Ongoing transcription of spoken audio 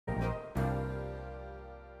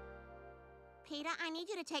Peter, I need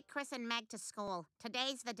you to take Chris and Meg to school.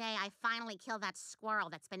 Today's the day I finally kill that squirrel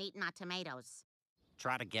that's been eating our tomatoes.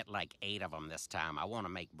 Try to get like 8 of them this time. I want to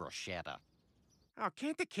make bruschetta. Oh,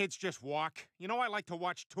 can't the kids just walk? You know I like to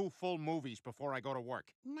watch 2 full movies before I go to work.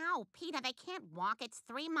 No, Peter, they can't walk. It's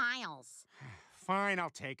 3 miles. Fine, I'll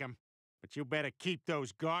take them. But you better keep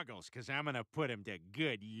those goggles, because I'm going to put them to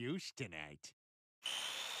good use tonight.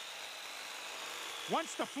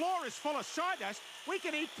 Once the floor is full of sawdust, we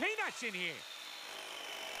can eat peanuts in here.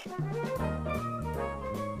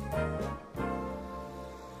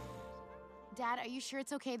 Dad, are you sure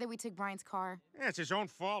it's okay that we took Brian's car? Yeah, it's his own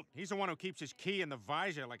fault. He's the one who keeps his key in the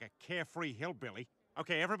visor like a carefree hillbilly.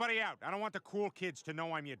 Okay, everybody out. I don't want the cool kids to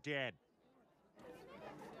know I'm your dad.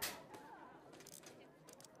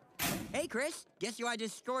 Hey, Chris. Guess who I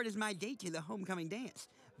just scored as my date to the homecoming dance?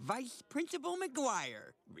 Vice Principal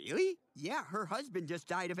McGuire. Really? Yeah, her husband just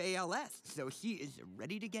died of ALS, so she is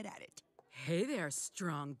ready to get at it. Hey there,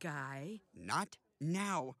 strong guy. Not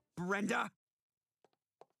now, Brenda.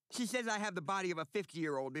 She says I have the body of a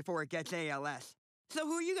 50-year-old before it gets ALS. So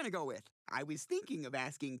who are you gonna go with? I was thinking of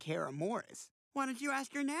asking Kara Morris. Why don't you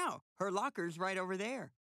ask her now? Her locker's right over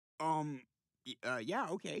there. Yeah,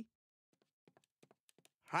 okay.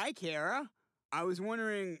 Hi, Kara. I was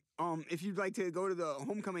wondering, if you'd like to go to the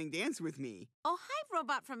homecoming dance with me. Oh, hi,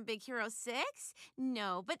 Robot from Big Hero 6.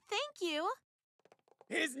 No, but thank you.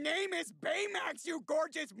 His name is Baymax, you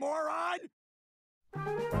gorgeous moron!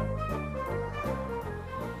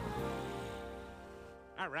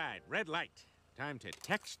 All right, red light. Time to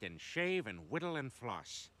text and shave and whittle and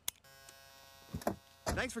floss.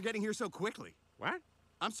 Thanks for getting here so quickly. What?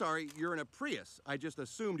 I'm sorry, you're in a Prius. I just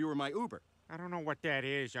assumed you were my Uber. I don't know what that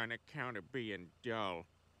is on account of being dull.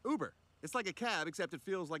 Uber. It's like a cab, except it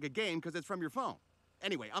feels like a game because it's from your phone.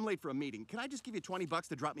 Anyway, I'm late for a meeting. Can I just give you 20 bucks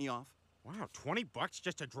to drop me off? Wow, 20 bucks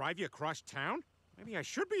just to drive you across town? Maybe I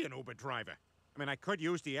should be an Uber driver. I mean, I could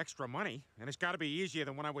use the extra money, and it's got to be easier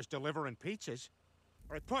than when I was delivering pizzas.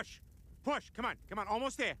 All right, push. Push. Come on. Come on.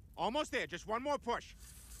 Almost there. Almost there. Just one more push.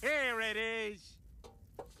 Here it is.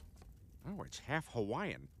 Oh, it's half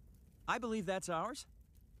Hawaiian. I believe that's ours.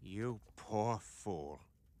 You poor fool.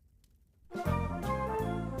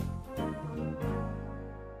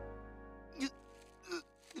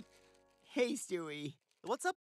 Hey, Stewie. What's up,